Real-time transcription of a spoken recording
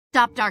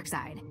stop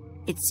Darkseid.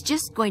 It's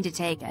just going to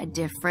take a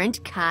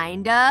different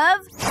kind of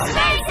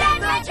space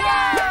adventure!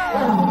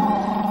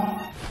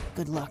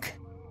 Good luck.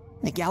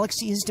 The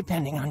galaxy is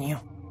depending on you.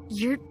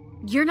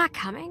 You're not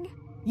coming?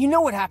 You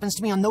know what happens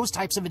to me on those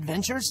types of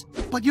adventures?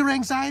 But your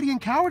anxiety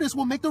and cowardice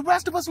will make the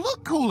rest of us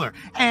look cooler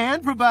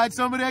and provide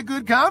some of that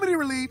good comedy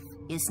relief.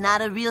 It's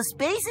not a real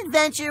space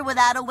adventure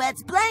without a wet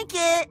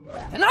blanket.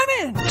 And I'm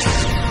in!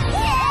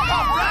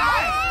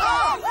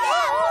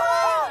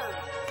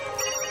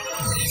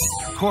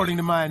 According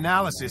to my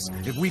analysis,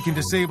 if we can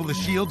disable the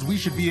shields, we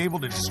should be able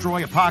to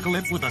destroy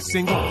Apocalypse with a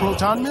single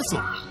proton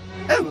missile.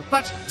 Oh,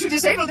 but to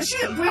disable the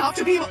shield, we have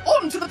to beam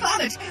onto the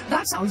planet.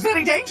 That sounds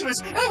very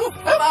dangerous. Oh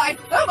my!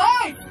 Oh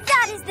my!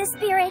 That is the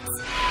spirit.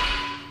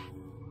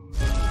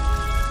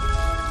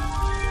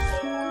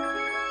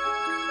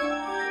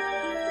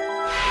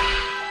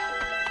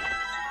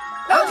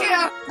 Oh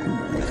dear!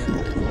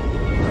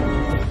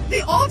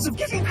 The odds of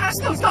getting past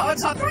those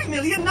guards are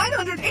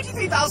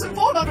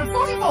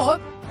 3,983,444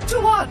 to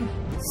 1.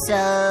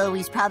 So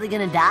he's probably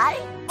gonna die?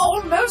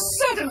 Almost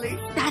certainly.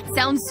 That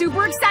sounds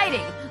super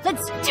exciting.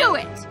 Let's do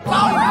it!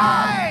 All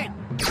right!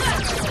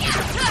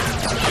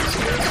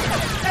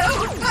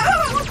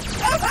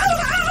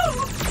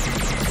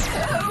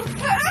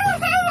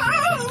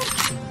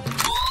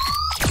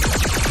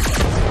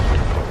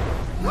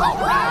 All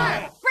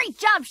right! Great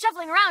job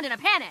shuffling around in a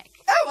panic.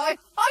 Oh, I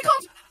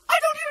don't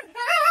even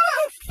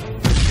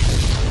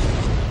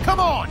have.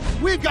 Come on!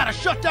 We've got to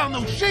shut down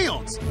those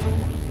shields!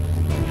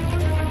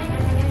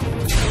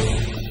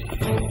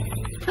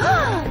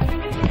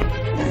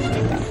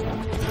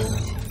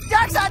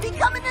 Darkseid, be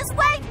coming this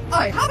way?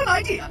 I have an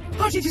idea,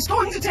 but it is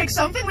going to take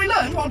something we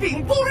learned while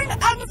being boring and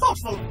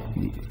thoughtful.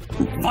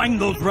 Find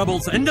those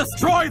rebels and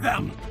destroy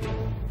them!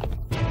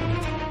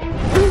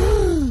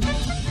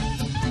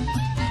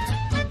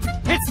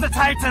 It's the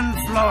Titans,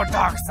 Lord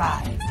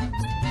Darkseid.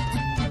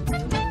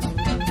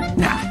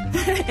 Nah,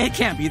 it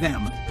can't be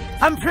them.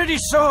 I'm pretty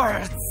sure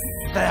it's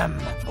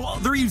them. Well,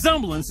 the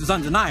resemblance is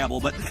undeniable,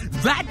 but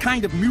that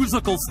kind of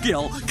musical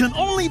skill can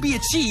only be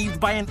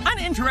achieved by an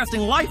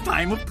uninteresting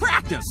lifetime of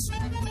practice.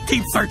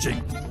 Keep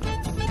searching.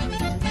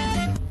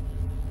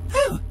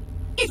 Phew,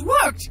 it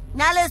worked!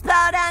 Now let's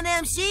power down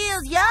them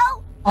shields, yo!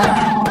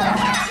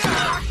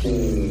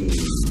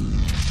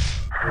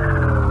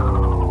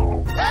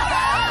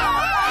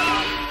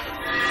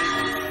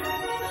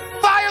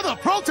 Fire the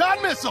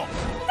proton missile!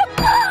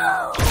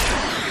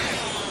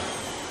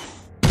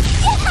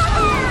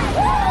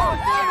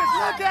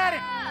 Look at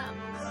it!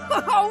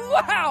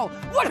 Oh, wow!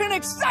 What an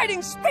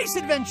exciting space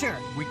adventure!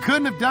 We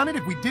couldn't have done it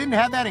if we didn't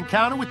have that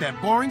encounter with that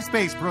boring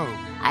space probe.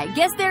 I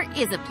guess there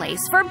is a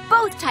place for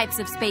both types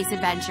of space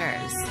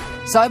adventures.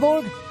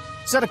 Cyborg,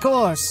 set a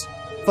course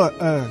for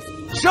Earth.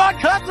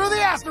 Shortcut through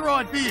the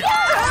asteroid field!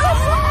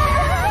 Oh,